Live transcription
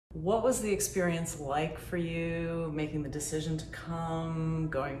What was the experience like for you, making the decision to come,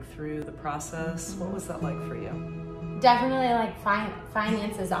 going through the process? What was that like for you? Definitely, like,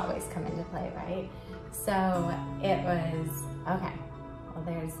 finances always come into play, right? So it was, okay, well,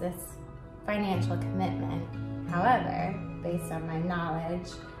 there's this financial commitment. However, based on my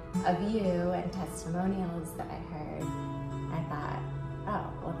knowledge of you and testimonials that I heard, I thought, oh,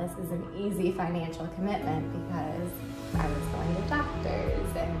 well, this is an easy financial commitment because I was going to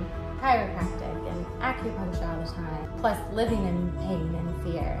doctors and chiropractic and acupuncture all the time, plus living in pain and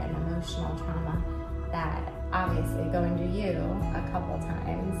fear and emotional trauma that obviously going to you a couple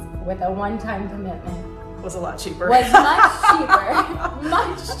times with a one-time commitment was a lot cheaper. Was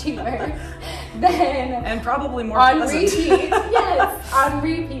much cheaper than and probably more on pleasant. repeat. Yes, on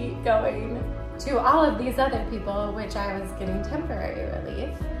repeat going to all of these other people, which I was getting temporary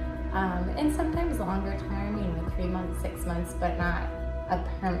relief, and sometimes longer term, 3 months, 6 months, but not a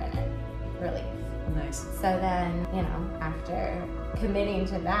permanent relief. Nice. So then, after committing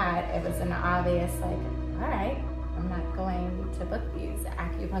to that, it was an obvious, like, all right, I'm not going to book these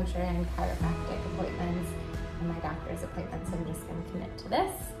acupuncture and chiropractic appointments and my doctor's appointments. I'm just going to commit to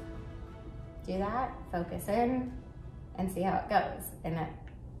this, do that, focus in, and see how it goes. And it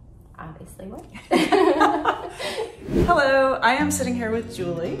obviously worked. Hello, I am sitting here with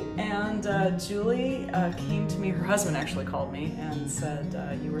Julie, and Julie came to me, her husband actually called me and said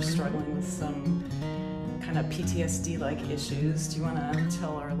you were struggling with some kind of PTSD-like issues. Do you want to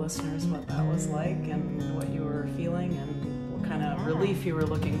tell our listeners what that was like and what you were feeling and what kind of relief you were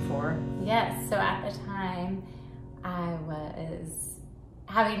looking for? Yes, so at the time I was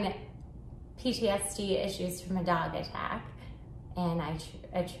having PTSD issues from a dog attack, and I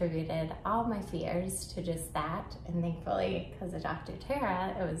attributed all my fears to just that, and thankfully, because of Dr.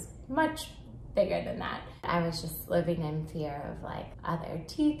 Tara, it was much bigger than that. I was just living in fear of, like, other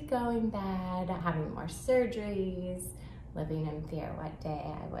teeth going bad, having more surgeries, living in fear what day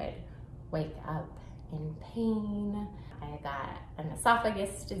I would wake up in pain. I got an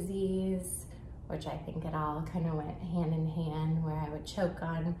esophagus disease, which I think it all kind of went hand in hand, where I would choke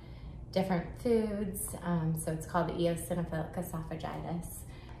on different foods. So it's called eosinophilic esophagitis.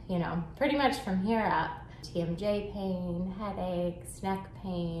 Pretty much from here up, TMJ pain, headaches, neck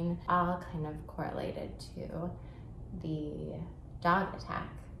pain, all kind of correlated to the dog attack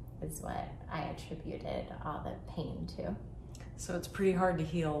is what I attributed all the pain to. So it's pretty hard to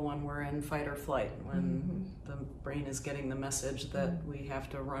heal when we're in fight or flight, when the brain is getting the message that we have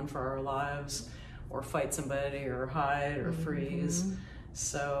to run for our lives or fight somebody or hide or freeze.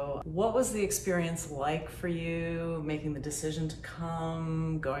 So what was the experience like for you, making the decision to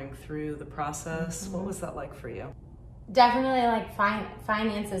come, going through the process? What was that like for you? Definitely, like,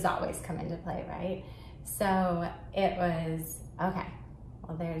 finances always come into play, right? So it was, okay,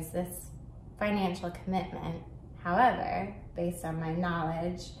 well, there's this financial commitment. However, based on my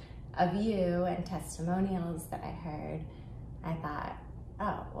knowledge of you and testimonials that I heard, I thought,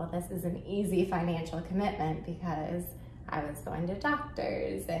 oh, well, this is an easy financial commitment because I was going to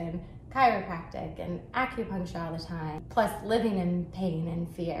doctors and chiropractic and acupuncture all the time, plus living in pain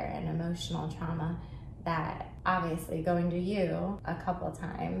and fear and emotional trauma that obviously going to you a couple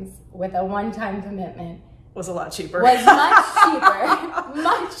times with a one-time commitment was a lot cheaper. Was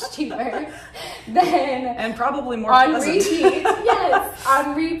much cheaper than and probably more on pleasant. repeat. Yes,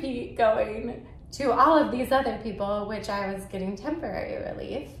 on repeat going to all of these other people, which I was getting temporary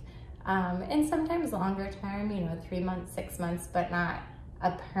relief. And sometimes longer term, 3 months, 6 months, but not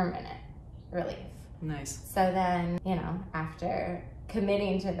a permanent relief. Nice. So then, after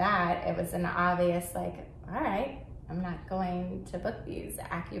committing to that, it was an obvious, like, all right, I'm not going to book these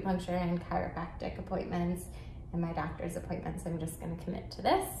acupuncture and chiropractic appointments and my doctor's appointments. I'm just going to commit to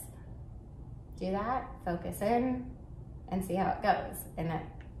this, do that, focus in, and see how it goes. And it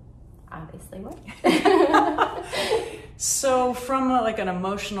obviously worked. So from an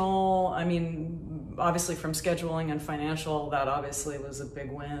emotional, obviously from scheduling and financial, that obviously was a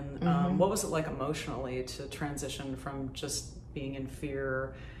big win. What was it like emotionally to transition from just being in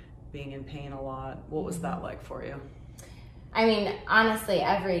fear, being in pain a lot? What was that like for you? Honestly,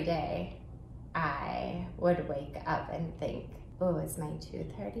 every day I would wake up and think, oh, is my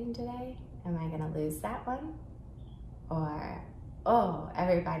tooth hurting today? Am I gonna lose that one? Or, oh,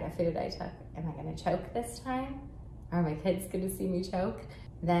 every bite of food I took, am I gonna choke this time? Are my kids gonna see me choke?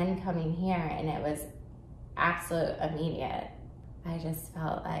 Then coming here, and it was absolute immediate. I just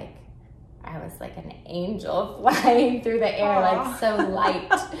felt like I was like an angel flying through the air, like so light.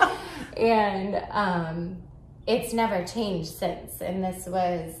 And it's never changed since. And this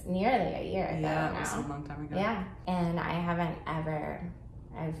was nearly a year ago now. Yeah, it was a long time ago. Yeah, and I haven't ever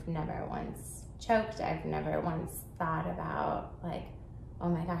I've never once choked. I've never once thought about like, oh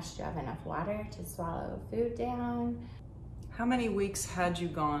my gosh, do I have enough water to swallow food down? How many weeks had you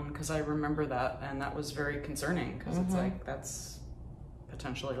gone? Because I remember that, and that was very concerning, because it's like, that's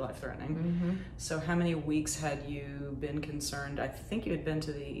potentially life-threatening. So how many weeks had you been concerned? I think you had been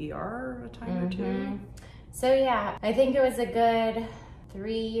to the ER a time or two. So yeah, I think it was a good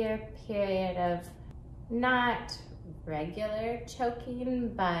 3-year period of not regular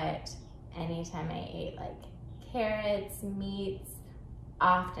choking, but anytime I ate like carrots, meats,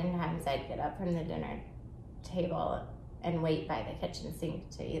 oftentimes I'd get up from the dinner table and wait by the kitchen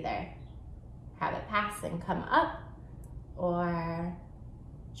sink to either have it pass and come up or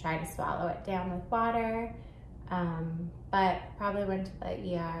try to swallow it down with water. But probably went to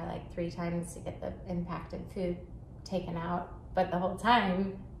the ER like 3 times to get the impacted food taken out. But the whole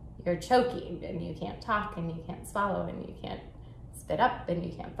time you're choking and you can't talk and you can't swallow and you can't spit up and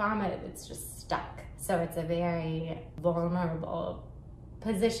you can't vomit. It's just stuck. So it's a very vulnerable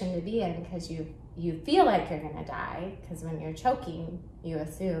position to be in, because you feel like you're gonna die, because when you're choking, you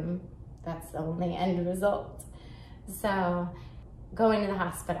assume that's the only end result. So going to the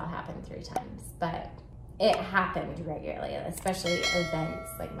hospital happened 3 times, but it happened regularly, especially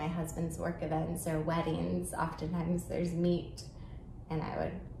events like my husband's work events or weddings. Oftentimes there's meat and I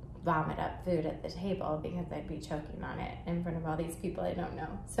would vomit up food at the table because I'd be choking on it in front of all these people I don't know.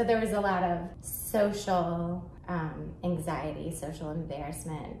 So there was a lot of social anxiety, social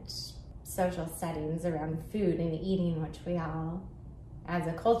embarrassment, social settings around food and eating, which we all, as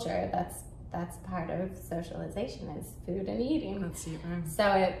a culture, that's part of socialization, is food and eating. That's it, right?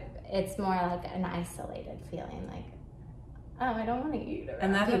 So it's more like an isolated feeling, like, oh, I don't want to eat around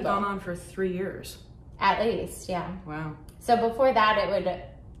And that people. had gone on for 3 years. At least, yeah. Wow. So before that, it would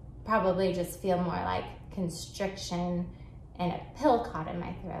probably just feel more like constriction and a pill caught in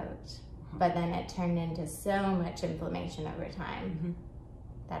my throat. But then it turned into so much inflammation over time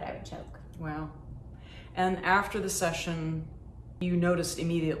that I would choke. Wow. And after the session, you noticed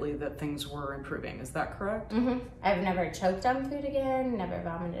immediately that things were improving. Is that correct? I've never choked on food again, never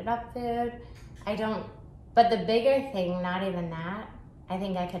vomited up food. But the bigger thing, not even that, I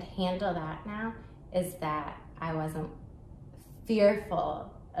think I could handle that now, is that I wasn't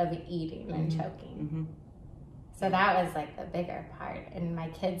fearful of eating and choking. So that was like the bigger part. And my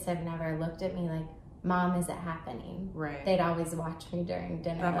kids have never looked at me like, Mom, is it happening? Right. They'd always watch me during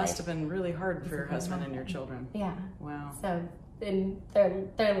dinner. That must have been really hard for your husband and your children. Yeah. Wow. So then they're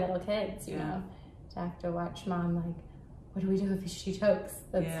little kids, you know, to have to watch Mom like, what do we do if she chokes?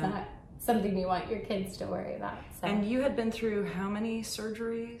 That's not something you want your kids to worry about. So. And you had been through how many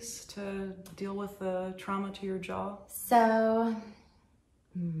surgeries to deal with the trauma to your jaw? So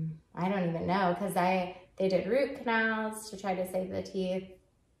I don't even know, because they did root canals to try to save the teeth,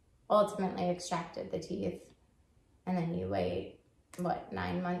 ultimately extracted the teeth, and then you wait,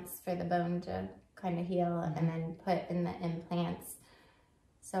 9 months for the bone to kind of heal, and then put in the implants.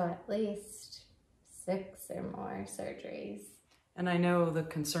 So at least 6 or more surgeries. And I know the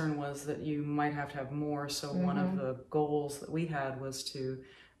concern was that you might have to have more, so one of the goals that we had was to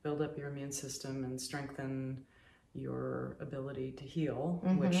build up your immune system and strengthen your ability to heal,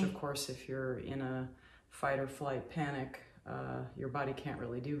 which of course, if you're in a fight or flight panic, your body can't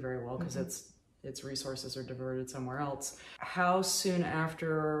really do very well, because its resources are diverted somewhere else. How soon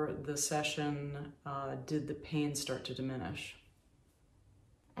after the session did the pain start to diminish?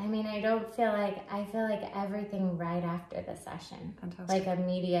 I mean, I feel like everything right after the session. Fantastic. Like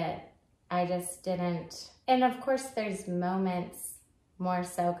immediate. I just didn't. And of course there's moments, more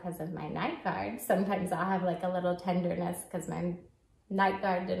so because of my night guard. Sometimes I'll have like a little tenderness because my night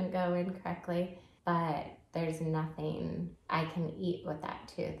guard didn't go in correctly, but there's nothing I can eat with that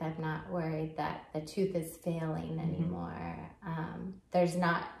tooth. I'm not worried that the tooth is failing anymore. There's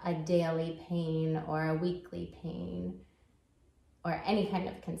not a daily pain or a weekly pain or any kind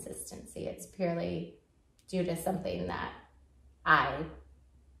of consistency. It's purely due to something that I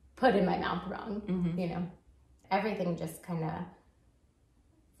put in my mouth wrong, you know. Everything just kind of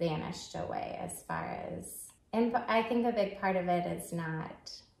vanished away as far as, and I think a big part of it is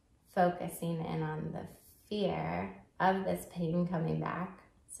not focusing in on the fear of this pain coming back.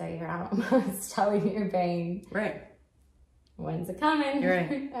 So you're almost telling your brain, right, when's it coming?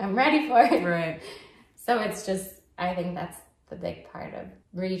 Right. I'm ready for it. Right. So it's just, I think that's the big part of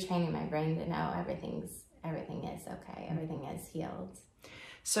retraining my brain to know everything is okay, everything is healed.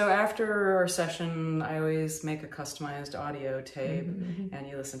 So after our session, I always make a customized audio tape, and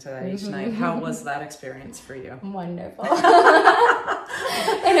you listen to that each night. How was that experience for you? Wonderful.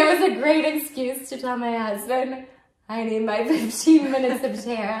 And it was a great excuse to tell my husband, I need my 15 minutes of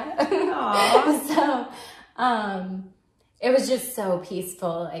Tara. So, it was just so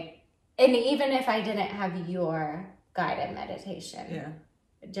peaceful. Like, and even if I didn't have your guided meditation,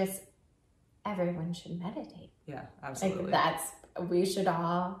 just everyone should meditate. Yeah, absolutely. Like we should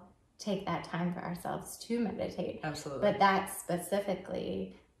all take that time for ourselves to meditate. Absolutely. But that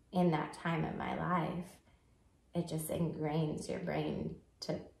specifically in that time in my life, it just ingrains your brain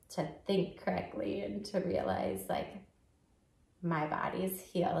to think correctly and to realize, like, my body's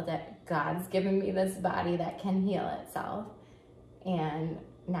healed. God's given me this body that can heal itself. And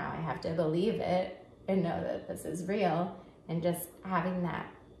now I have to believe it and know that this is real. And just having that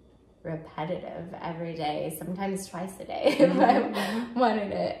repetitive every day, sometimes twice a day if I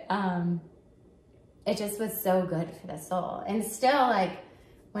wanted it. It just was so good for the soul. And still, like,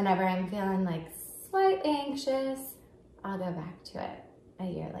 whenever I'm feeling like slightly anxious, I'll go back to it a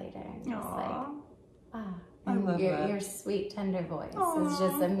year later and just I love that. Your sweet, tender voice is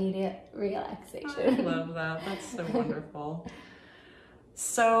just immediate relaxation. I love that. That's so wonderful.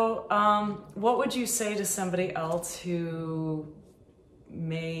 So, what would you say to somebody else who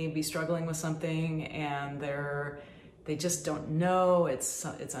may be struggling with something and they just don't know, it's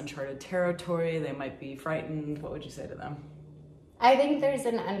uncharted territory, they might be frightened? What would you say to them? I think there's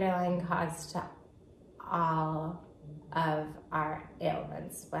an underlying cause to all of our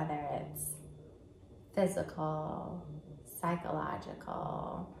ailments, whether it's physical,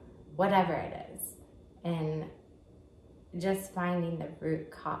 psychological, whatever it is. And just finding the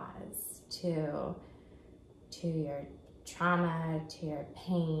root cause to your trauma, to your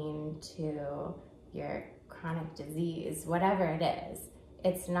pain, to your chronic disease, whatever it is.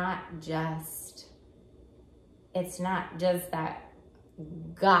 It's not just that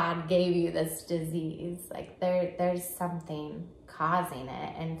God gave you this disease. Like, there's something causing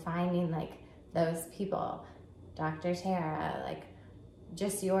it, and finding, like, those people, Dr. Tara, like,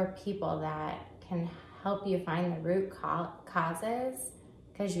 just your people that can help you find the root causes,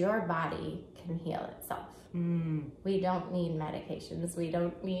 because your body can heal itself. We don't need medications. We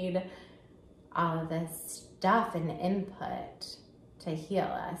don't need all of this stuff and input to heal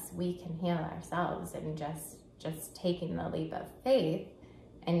us. We can heal ourselves, and just taking the leap of faith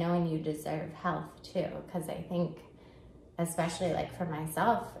and knowing you deserve health too. Because I think, especially like for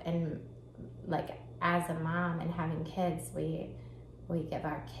myself, and like as a mom and having kids, we give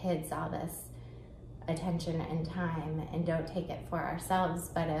our kids all this attention and time and don't take it for ourselves.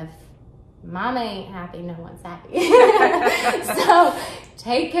 But if mama ain't happy, no one's happy. So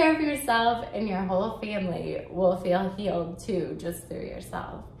take care of yourself, and your whole family will feel healed too, just through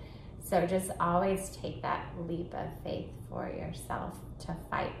yourself. So just always take that leap of faith for yourself to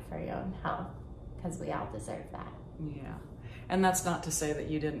fight for your own health, because we all deserve that. Yeah. And that's not to say that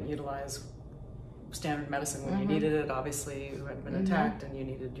you didn't utilize standard medicine when you needed it. Obviously, you had been attacked and you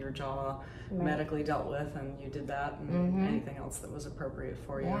needed your jaw medically dealt with, and you did that, and anything else that was appropriate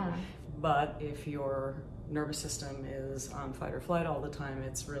for you. Yeah. But if your nervous system is on fight or flight all the time,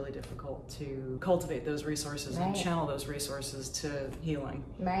 it's really difficult to cultivate those resources and channel those resources to healing.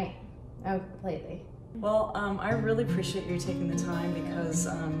 Right. Oh, completely. Well, I really appreciate you taking the time, because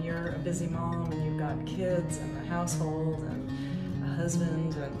you're a busy mom and you've got kids and a household and a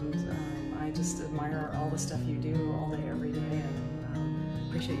husband, and I just admire all the stuff you do all day, every day, and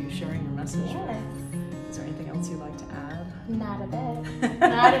appreciate you sharing your message. Yes. Is there anything else you'd like to add? Not a bit.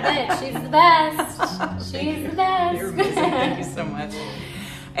 Not a bit. She's the best. She's the best. You're amazing. Thank you so much.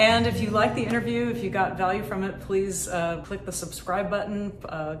 And if you like the interview, if you got value from it, please click the subscribe button,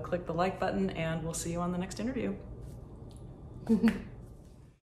 click the like button, and we'll see you on the next interview.